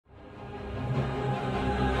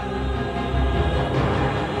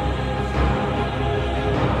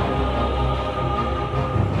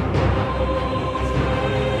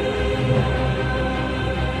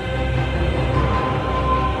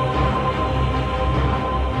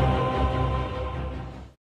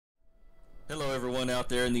out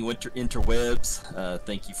there in the interwebs.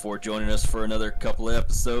 Thank you for joining us for another couple of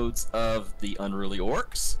episodes of the Unruly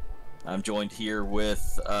Orcs. I'm joined here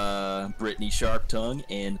with Brittny, Sharptongue,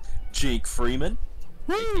 and Jink Freeman,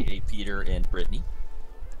 aka Peter and Brittny.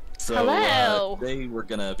 So today we're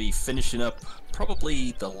gonna be finishing up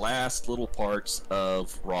probably the last little parts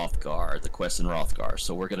of Hrothgar, the quest in Hrothgar.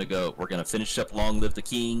 So we're gonna finish up Long Live the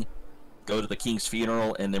King, go to the King's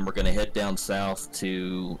funeral, and then we're gonna head down south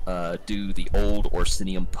to do the old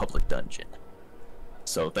Orsinium public dungeon.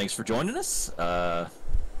 So thanks for joining us.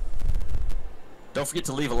 Don't forget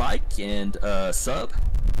to leave a like and sub.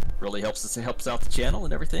 Really helps out the channel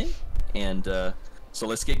and everything. And so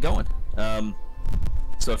let's get going.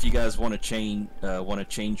 So if you guys want to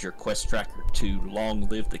change your quest tracker to Long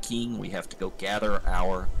Live the King, we have to go gather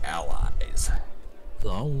our allies.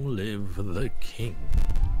 Long live the king.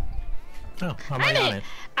 Oh, I'm right on it.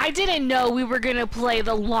 I didn't know we were gonna play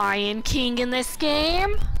the Lion King in this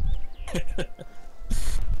game.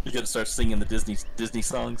 You gonna start singing the Disney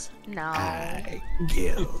songs? No. I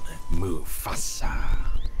killed Mufasa.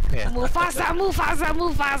 Yeah. Mufasa, Mufasa,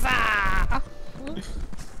 Mufasa.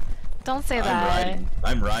 Don't say that.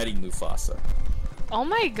 I'm riding Mufasa. Oh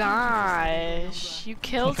my gosh! You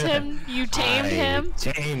killed him. You tamed him.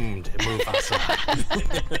 Tamed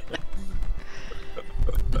Mufasa.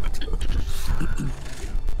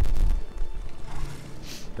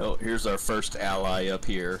 Oh, here's our first ally up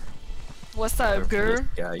here. What's up, girl? This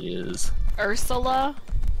guy is Ursula.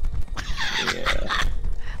 Yeah.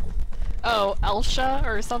 Oh, Elsha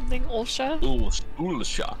or something. Ulsha.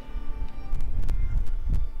 Ulsha.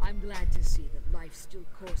 I'm glad to see that life still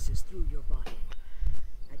courses through your body.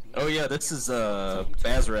 Oh yeah, this is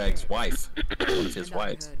Bazrag's wife. One of his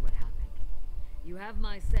wives. Heard what happened. You have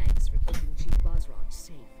my thanks for keeping Chief Bazrag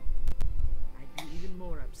safe. I'd be even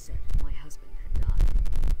more upset if my husband had died.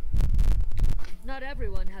 Not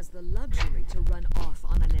everyone has the luxury to run off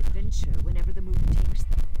on an adventure whenever the mood takes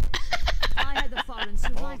them. I had the foreign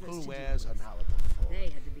survivors to deal with. They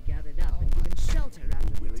had to be gathered up and given shelter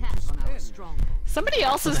after the attack on our stronghold. Somebody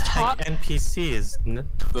else is talking. NPCs.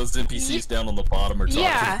 Those NPCs down on the bottom are talking.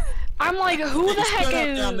 Yeah. I'm like, who the heck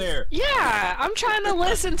is down there? Yeah, I'm trying to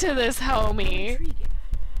listen to this, homie. Intriguing.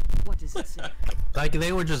 What does it say? Like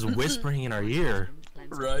they were just whispering in our ear.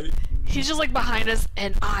 Right. He's just like behind us,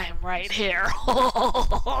 and I'm right here. They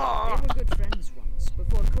were good friends once,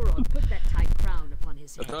 before Kuron put that tight crown upon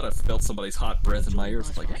his I head. thought I felt somebody's hot breath in my ears.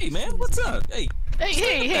 It's like, hey man, what's up? Hey.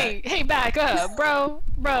 Hey, back up, bro.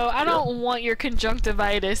 Bro, I don't want your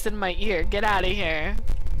conjunctivitis in my ear. Get out of here.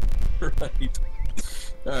 Right.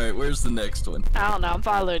 Alright, where's the next one? I don't know, I'm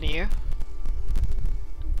following you.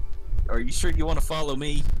 Are you sure you want to follow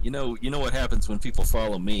me? You know what happens when people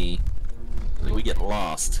follow me. We get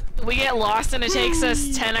lost. We get lost and it takes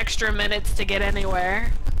us 10 extra minutes to get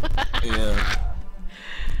anywhere. Yeah.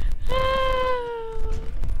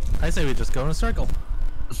 I say we just go in a circle.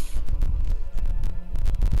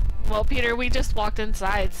 Well, Peter, we just walked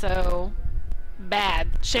inside, so bad.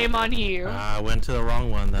 Shame on you. I went to the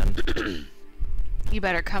wrong one then. You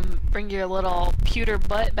better come bring your little pewter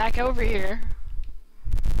butt back over here.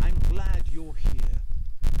 I'm glad you're here.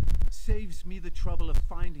 Saves me the trouble of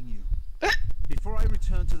finding you. Before I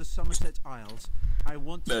return to the Somerset Isles, I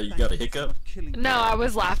want to you got a hiccup? No, I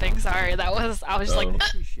was laughing. Sorry, I was just like. I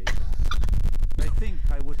appreciate that. I think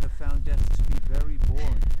I would have found death to be very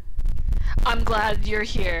boring. I'm glad you're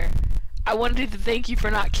here. I wanted to thank you for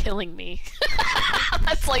not killing me.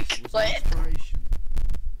 That's like what? Her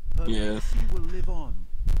Yeah. legacy will live on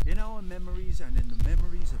in our memories and in the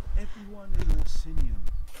memories of everyone in Orsinium.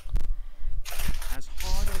 As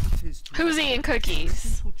hard as it is to Who's eating the cookies?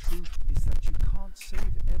 simple truth is that you can't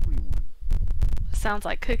save everyone. Sounds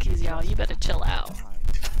like cookies, y'all. You better chill out.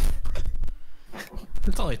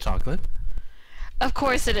 It's only chocolate. Of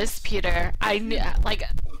course it is, Peter. I knew, like,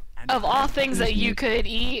 of all things that you could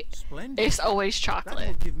eat, Splendid. it's always That will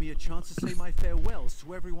chocolate. give me a chance to say my farewells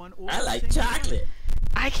to everyone. I like chocolate.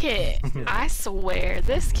 I can't. I swear,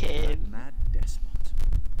 this kid. Mad despot.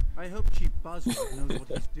 I hope Chief Buzzard knows what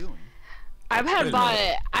he's doing. I had bought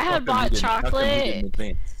chocolate.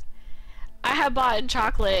 I had bought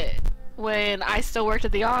chocolate when I still worked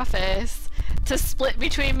at the office to split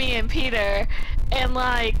between me and Peter, and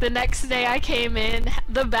like the next day I came in,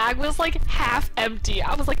 the bag was like half empty.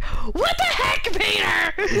 I was like, what the heck,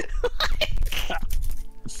 Peter?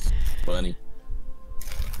 Funny.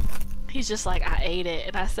 He's just like, I ate it,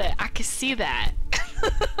 and I said, I can see that.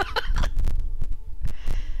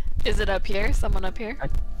 Is it up here? Someone up here?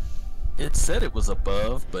 It said it was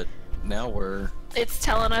above, but now we're... It's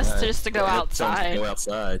telling us just to go outside. Go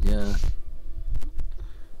outside, yeah.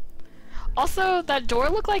 Also, that door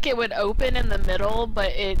looked like it would open in the middle, but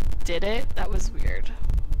it didn't. That was weird.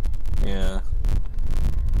 Yeah.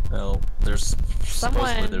 Well,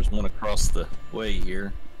 supposedly there's one across the way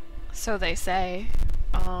here. So they say.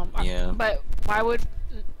 Yeah. But why would...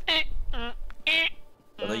 Are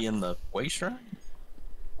they in the way shrine?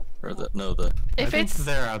 Or I think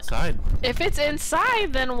they're outside. If it's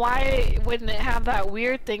inside, then why wouldn't it have that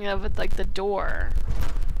weird thing of it, like the door?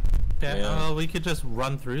 Yeah, we could just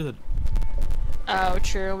run through the... Oh,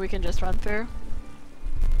 true. We can just run through.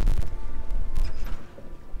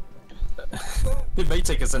 It may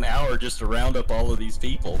take us an hour just to round up all of these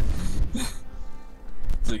people.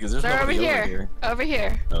 Because there's they're over nobody here. Over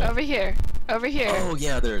here. Oh. Over here. Over here. Oh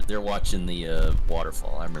yeah, they're watching the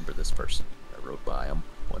waterfall. I remember this person. I rode by them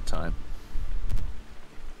one time.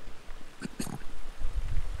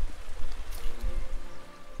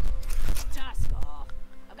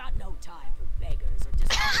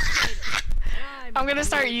 I'm gonna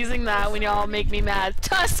start using that when y'all make me mad.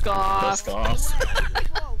 Tusk off! Tusk off.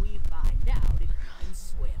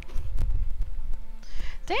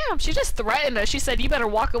 Damn, she just threatened us. She said, you better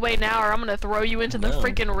walk away now or I'm gonna throw you into the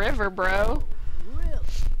freaking river, bro.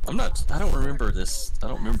 I don't remember this. I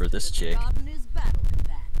don't remember this chick.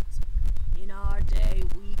 In our day,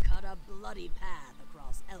 we cut a bloody path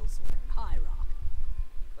across elsewhere in High Rock.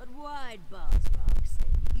 But why'd Bosrock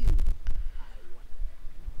send you, I wonder?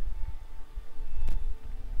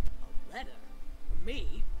 A letter? From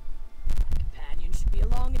me? My companion should be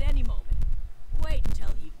along at any moment. Wait until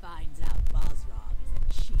he finds out Bosrock is a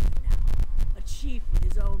chief now. A chief with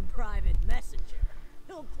his own private messenger.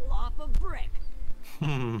 He'll plop a brick.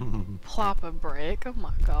 Plop a brick? Oh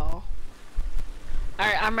my god.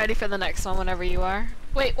 Alright, I'm ready for the next one whenever you are.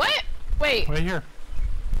 Wait, what? Wait. Right here.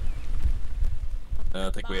 I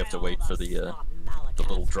think we have to wait for the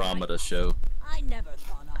little drama to show. I never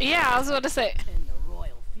thought yeah, I was about to say. attend a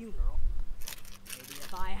royal funeral. Maybe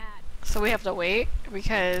if I had. So we have to wait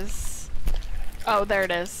because... Oh, there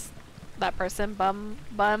it is. That person, Bumnog.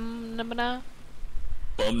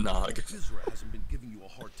 Tisra hasn't been giving you a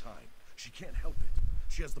hard time. She can't help it.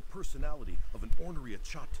 She has the personality of an ornery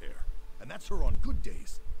chater, and that's her on good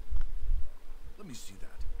days. Let me see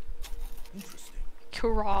that. Interesting.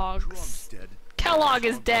 Kellogg's dead. Kellogg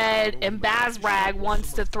is dead, and Bazrag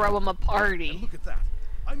wants to throw him a party. And look at that.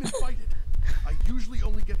 I'm invited. I usually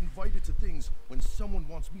only get invited to things when someone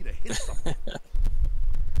wants me to hit something.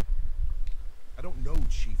 I don't know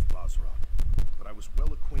Chief Bosrock, but I was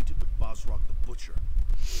well acquainted with Bosrock the Butcher.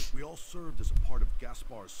 We all served as a part of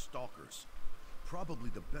Gaspar's Stalkers, probably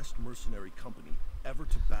the best mercenary company ever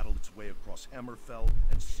to battle its way across Hammerfell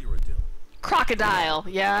and Cyrodiil. Crocodile,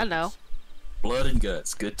 yeah, I know. Blood and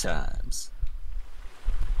guts, good times.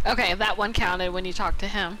 Okay, that one counted when you talked to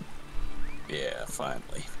him. Yeah,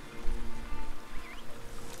 finally.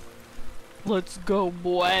 Let's go,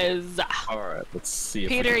 boys. Alright, let's see if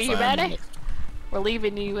Peter, we can you find ready? them. We're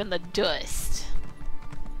leaving you in the dust.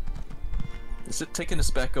 Is it taking us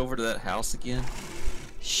back over to that house again?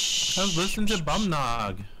 Shh. I was listening to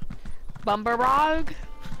Bumnog. Bumberog?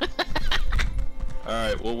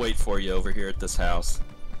 Alright, we'll wait for you over here at this house.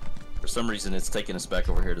 For some reason, it's taking us back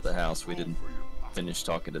over here to the house. We didn't finish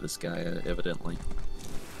talking to this guy, evidently.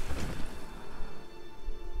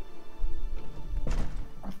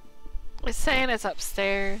 It's saying it's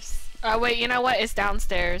upstairs. Oh wait, you know what? It's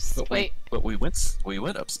downstairs. Wait. But we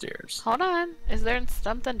went upstairs. Hold on. Is there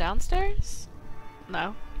something downstairs?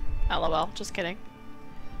 No. LOL. Just kidding.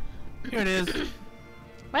 Here it is.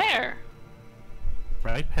 Where?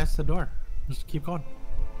 Right past the door. Just keep going.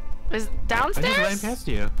 Is I downstairs? just ran past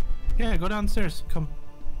you. Yeah, go downstairs. Come.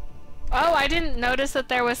 Oh, I didn't notice that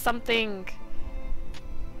there was something.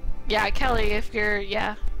 Yeah, Kelly, if you're,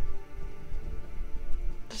 yeah.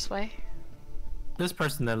 This way. This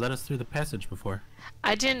person that led us through the passage before.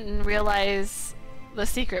 I didn't realize the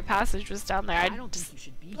secret passage was down there. I don't just think you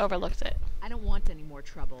should be overlooked it. I don't want any more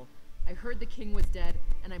trouble. I heard the king was dead,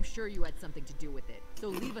 and I'm sure you had something to do with it. So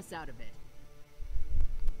leave us out of it.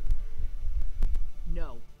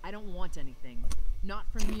 No, I don't want anything. Not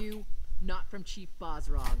from you, not from Chief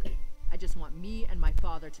Bosrog. I just want me and my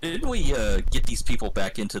father to... Didn't we get these people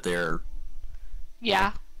back into their...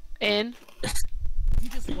 Yeah. In? You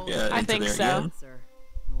just won't Yeah, I into think their so. inn? Sir.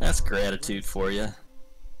 That's Well, gratitude let's for see. you.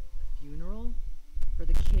 Funeral? For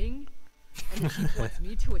the king? And the chief wants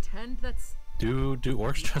me to attend? That's... Do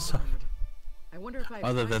orcs dress up? honored. I wonder if I have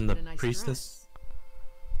Other time than to the get a nice priestess?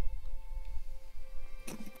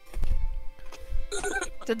 dress.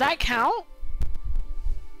 Did that count?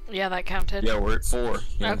 Yeah, that counted. Yeah, we're at 4.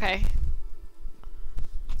 Yeah. Okay.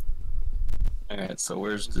 Alright, so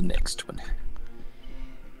where's the next one?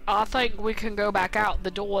 I think we can go back out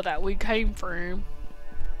the door that we came from.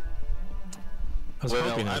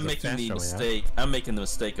 Well, I'm making the mistake. I'm making the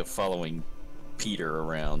mistake of following Peter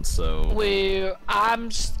around. So.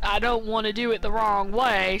 I don't want to do it the wrong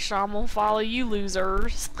way, so I'm gonna follow you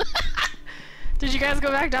losers. Did you guys go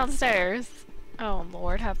back downstairs? Oh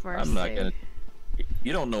Lord, have mercy. I'm not gonna.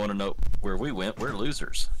 You don't want to know where we went. We're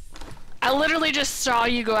losers. I literally just saw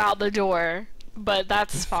you go out the door, but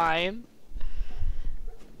that's fine.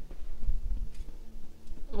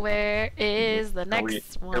 Where is the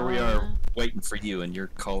next one? Here we are waiting for you, and you're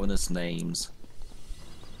calling us names.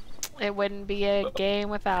 It wouldn't be a game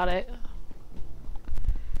without it.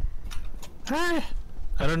 I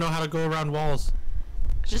don't know how to go around walls.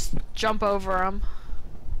 Just jump over them.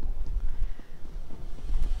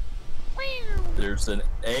 There's an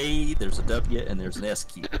A, there's a W, and there's an S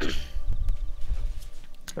key.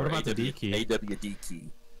 What about the D key? AWD key.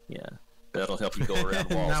 Yeah, that'll help you go around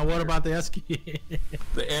walls. Now what about the S key?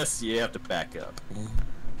 The S, you have to back up.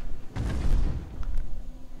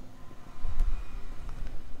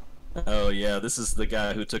 Oh yeah, this is the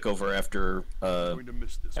guy who took over after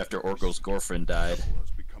Orgo's girlfriend died.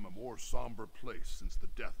 Has become a more somber place since the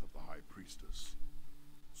death of the High Priestess.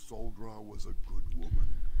 Solgra was a good woman.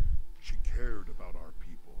 She cared about our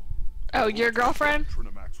people. Oh, your girlfriend?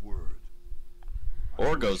 Trinamac's word.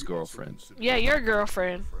 Orgo's girlfriend. Yeah, your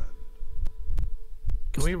girlfriend.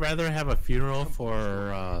 Can we rather have a funeral for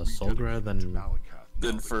Solgra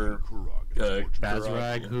than for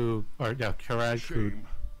Bazrag who Karag who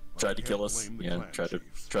tried to kill us? Yeah, tried to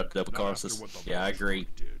double cross us. Yeah, I agree.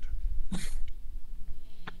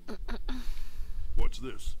 What's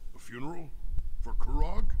this? A funeral? For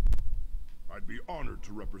Karag? I'd be honored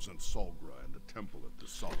to represent Solgra and the temple at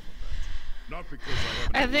this solemn event. Not because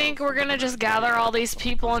I think we're gonna just gather all these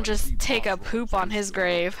people and just take a poop on his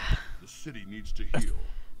grave. The city needs to heal.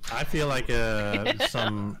 I feel like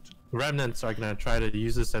some remnants are gonna try to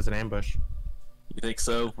use this as an ambush. You think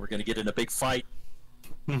so? We're gonna get in a big fight.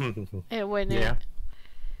 It wouldn't. Yeah.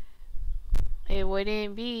 It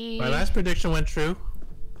wouldn't be. My last prediction went true.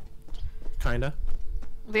 Kinda.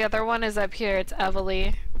 The other one is up here. It's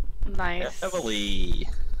Evely. Nice. Evely.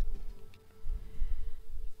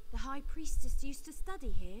 The High Priestess used to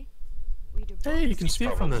study here. Hey, you can see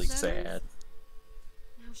it from this. Sad.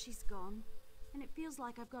 Now she's gone, and it feels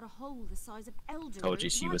like I've got a hole the size of Elder. Told you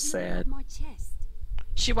she was right sad. my chest.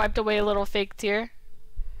 She wiped away a little fake tear.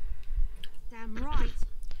 Damn right.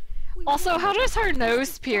 Also, how does her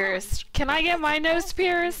nose pierce? Can I get my nose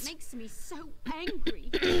pierced? It makes me so angry.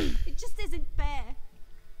 It just isn't fair.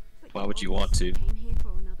 But Why would you want to? Came here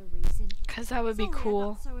for another reason. Cause that would be Sorry I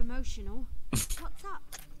cool. got so emotional. What's up?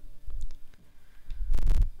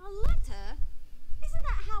 A letter? Isn't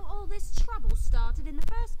that how all this trouble started in the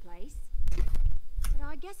first place? But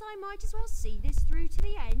I guess I might as well see this through to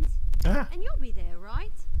the end. Ah. And you'll be there,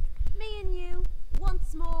 right? Me and you,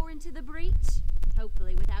 once more into the breach.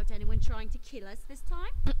 Hopefully without anyone trying to kill us this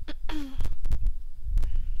time.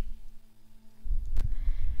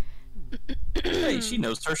 Hey, she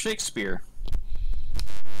knows her Shakespeare.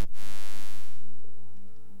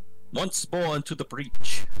 Once more into the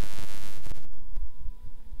breach.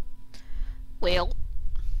 Well,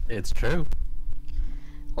 It's true.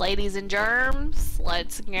 ladies and germs,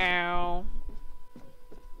 let's go.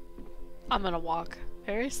 I'm gonna walk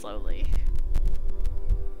very slowly.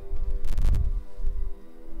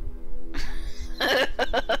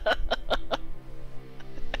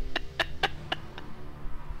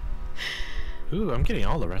 Ooh, I'm getting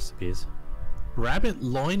all the recipes. Rabbit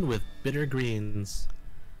loin with bitter greens.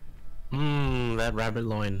 Mmm, that rabbit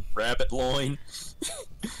loin. Rabbit loin.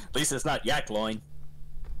 At least it's not yak loin.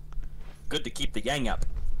 Good to keep the yang up.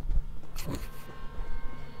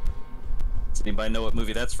 Does anybody know what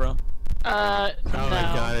movie that's from? Oh No. my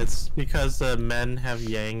god, it's because men have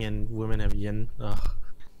yang and women have yin. Ugh.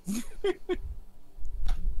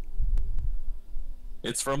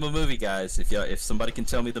 It's from a movie, guys. If somebody can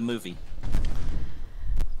tell me the movie.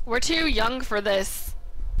 We're too young for this.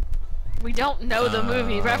 We don't know the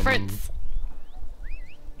movie reference.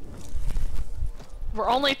 We're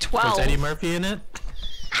only 12. Was Eddie Murphy in it?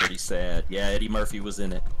 Pretty sad. Yeah, Eddie Murphy was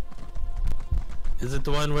in it. Is it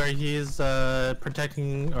the one where he's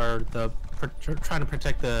protecting or trying to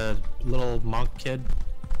protect the little monk kid?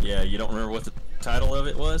 Yeah, you don't remember what the title of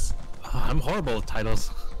it was? Oh, I'm horrible with titles.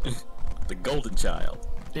 The Golden Child.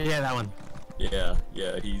 Yeah, that one. Yeah,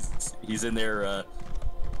 he's in there.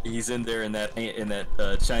 He's in there in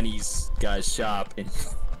that Chinese guy's shop, and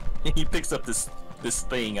he picks up this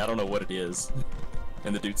thing. I don't know what it is,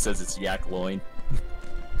 and the dude says it's yak loin.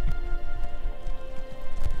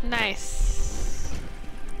 Nice.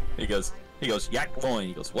 He goes, yak loin.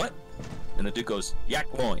 He goes, what? And the dude goes, yak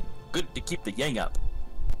loin. Good to keep the yang up.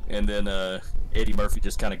 And then Eddie Murphy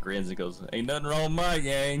just kind of grins and goes, ain't nothing wrong with my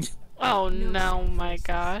yang. Oh no, my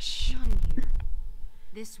gosh. Not in here.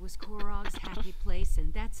 This was Korog's happy place,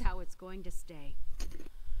 and that's how it's going to stay.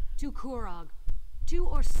 To Korog, to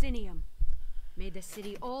Orsinium. May the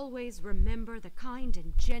city always remember the kind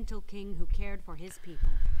and gentle king who cared for his people.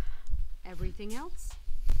 Everything else,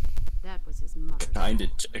 that was his mother. Kind of.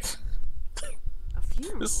 A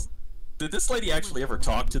funeral? Did this lady actually ever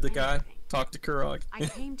talk to the guy? Talk to Korog? I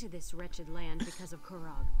came to this wretched land because of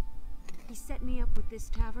Korog. He set me up with this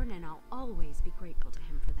tavern, and I'll always be grateful to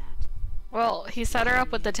him for that. Well, he set her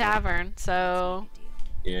up with the tavern, so...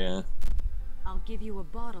 Yeah. I'll give you a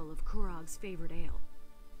bottle of Korog's favorite ale.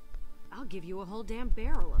 I'll give you a whole damn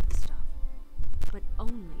barrel of the stuff. But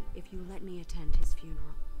only if you let me attend his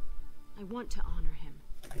funeral. I want to honor him,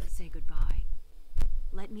 say goodbye.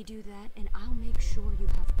 Let me do that, and I'll make sure you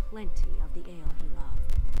have plenty of the ale he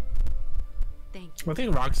loved. Thank you. I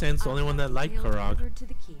think Roxanne's the only one that liked Korog. To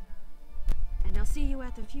the keep. And I'll see you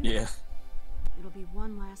at the funeral. Yeah. It'll be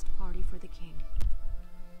one last party for the king.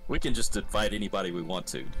 We can just invite anybody we want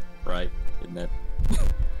to, right? Isn't that?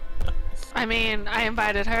 I mean, I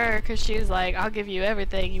invited her because she's like, I'll give you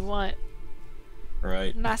everything you want.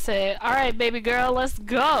 Right. And I said, alright, baby girl, let's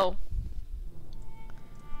go.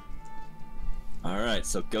 Alright,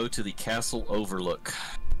 so go to the castle overlook.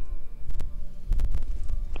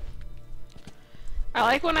 I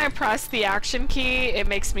like when I press the action key, it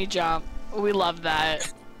makes me jump. We love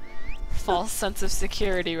that. False sense of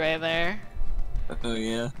security right there. Oh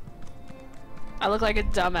yeah. I look like a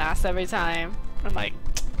dumbass every time. I'm like,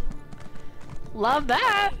 love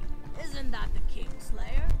that! Isn't that the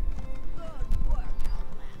Kingslayer? Good work,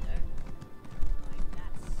 Outlander. Like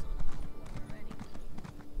that son of a whore anyway.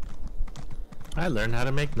 I learned how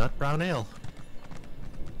to make nut brown ale.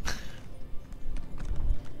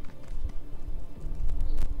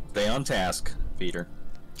 Stay on task, Peter.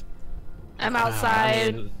 I'm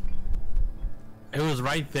outside. I mean, it was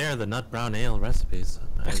right there, the nut brown ale recipes.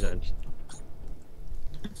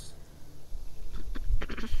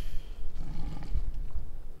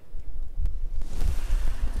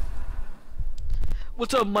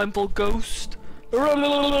 What's up, mindful ghost?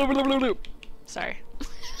 Sorry.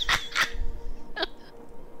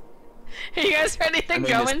 Are you guys ready to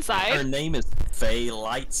go inside? Her name is Faye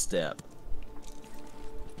Lightstep.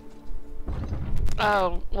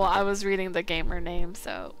 Oh, well, I was reading the gamer name,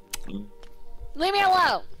 so... Leave me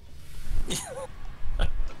alone!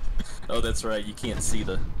 Oh, that's right. You can't see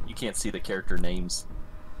the character names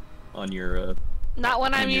on your Not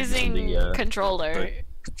when I'm using the controller. The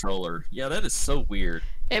controller. Yeah, that is so weird.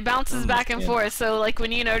 It bounces back and forth, so like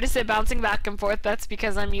when you notice it bouncing back and forth, that's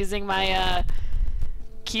because I'm using my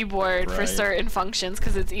keyboard for certain functions,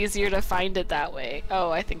 because it's easier to find it that way.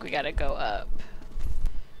 Oh, I think we gotta go up.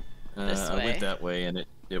 This way. I went that way and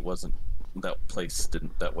it wasn't, that place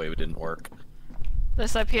didn't, that way it didn't work.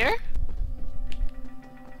 This up here?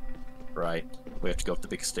 Right. We have to go up the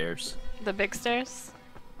big stairs. The big stairs?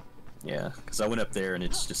 Yeah, because I went up there and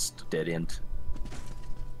it's just dead end.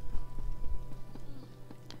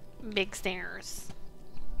 Big stairs.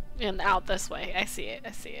 And out this way. I see it.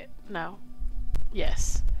 I see it. No.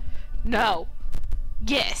 Yes. No.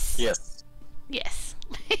 Yes. Yes. Yes.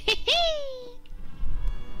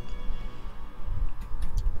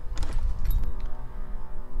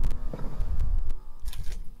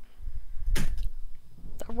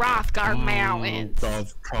 The Rothgard Mountains. The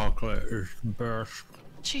chocolate is best.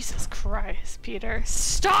 Jesus Christ, Peter.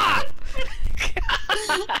 Stop!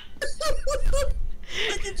 I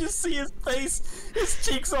can just see his face, his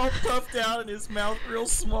cheeks all puffed out and his mouth real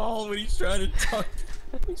small when he's trying to talk.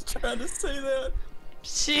 He's trying to say that.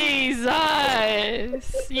 Jesus!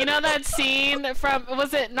 You know that scene from,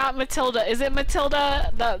 was it not Matilda? Is it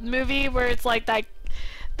Matilda, the movie where it's like that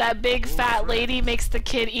big fat lady makes the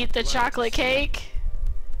kid eat the chocolate cake?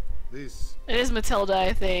 This it is Matilda,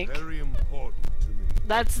 I think. very important to me.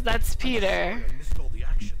 That's Peter. Sorry I missed all the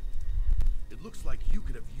action. It looks like you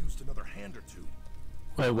could have used another hand or two.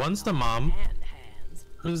 Wait, one's the mom.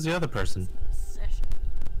 Who's the other person?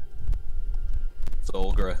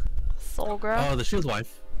 Solgra. Solgra? Oh, the shield's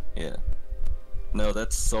wife. Yeah. No,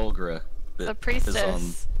 that's Solgra. The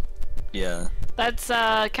priestess. Yeah. That's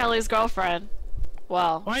Kelly's girlfriend.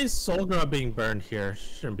 Well. Why is Solgra being burned here?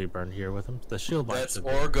 She shouldn't be burned here with him. The shield wife. That's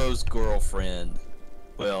Orgo's girlfriend.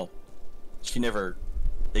 Well, she never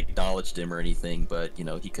acknowledged him or anything, but you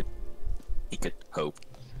know, he could hope.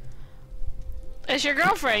 It's your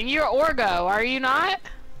girlfriend. You're Orgo, are you not?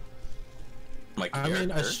 My I mean, a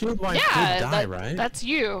character. shield wife Yeah, did die, right? that's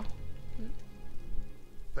you.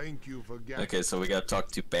 Thank you for gathering. Okay, so we gotta talk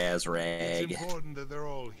to Bazrag. It's important that they're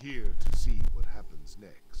all here to see what happens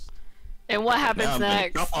next. And what happens Now I'm gonna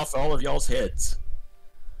next? chop off all of y'all's heads.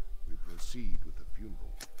 We proceed with the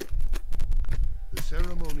funeral. The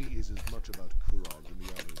ceremony is as much about Kurog and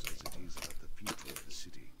the others as it is about the future of the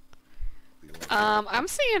city. I'm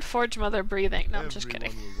seeing Forge Mother breathing. No, I'm just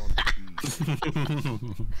kidding.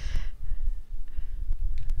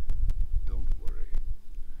 Don't worry.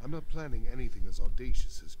 I'm not planning anything as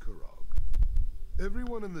audacious as Kurog.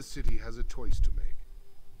 Everyone in the city has a choice to make,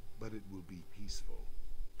 but it will be peaceful.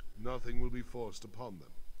 Nothing will be forced upon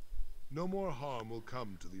them. No more harm will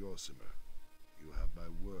come to the Orsimer. You have my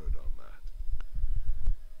word on that.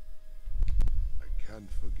 I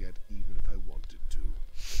can't forget even if I wanted to.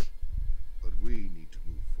 But we need to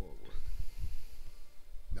move forward.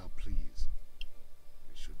 Now please,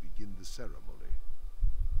 we should begin the ceremony.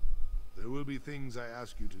 There will be things I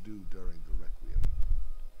ask you to do during the Requiem.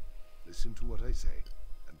 Listen to what I say,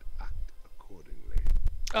 and act accordingly.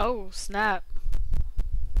 Oh, snap.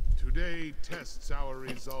 Today tests our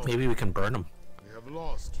resolve. Maybe we can burn him. We have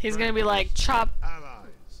lost. He's gonna be like, chop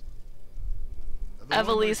allies.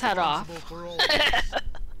 Evelie's head off.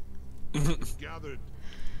 Gathered.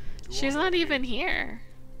 She's not even here.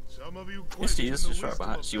 Some of you Yes, she is just right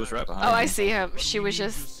behind. She was right behind. Oh, I see him. She was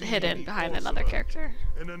just hidden behind another character.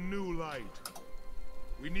 In a new light.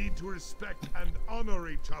 We need to respect and honor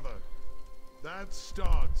each other. That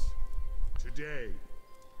starts today.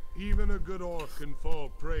 Even a good orc can fall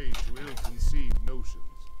prey to ill-conceived notions.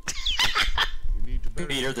 We need to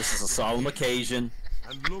Peter, this is a solemn occasion.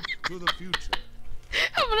 And look to the future.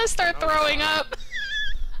 I'm gonna start throwing up.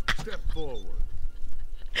 Step forward.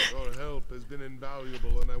 Your help has been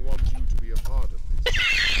invaluable, and I want you to be a part of this.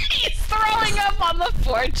 He's throwing up on the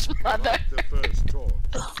Forge Mother. The first talk.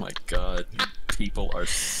 Oh my god. People are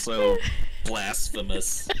so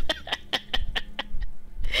blasphemous.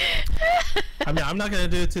 I mean, I'm not gonna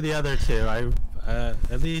do it to the other two.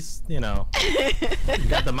 At least, you know, you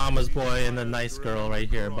got the mama's boy and the nice girl right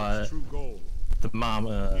here, but the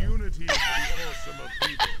mama. Unity for the awesome of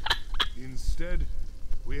people. Instead,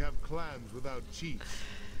 we have clans without chiefs,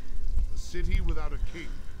 a city without a king.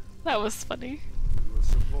 That was funny. We will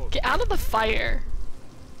support Get out of the fire.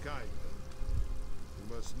 guide them.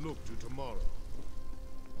 We must look to tomorrow.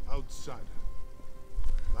 Outsider,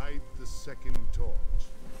 light the second torch.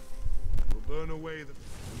 We'll burn away the.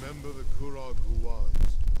 Remember the Kurog who was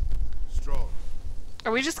strong.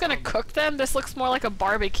 Are we just gonna cook them? This looks more like a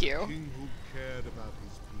barbecue. King who cared about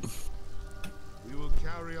his people. We will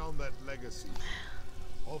carry on that legacy,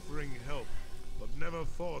 offering help, but never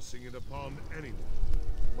forcing it upon anyone,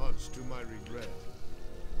 much to my regret.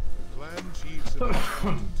 The clan chiefs have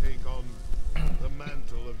decided to take on the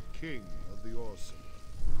mantle of King of the Orson.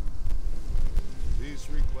 This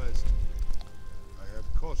request, I have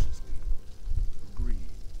cautiously agreed.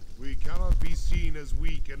 We cannot be seen as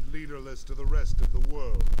weak and leaderless to the rest of the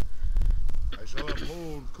world. I shall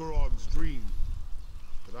uphold Kurog's dream,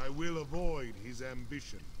 but I will avoid his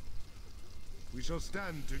ambition. We shall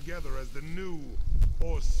stand together as the new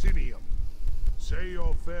Orsinium. Say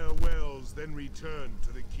your farewells, then return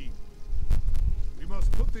to the keep. We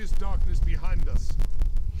must put this darkness behind us.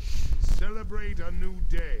 Celebrate a new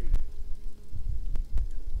day.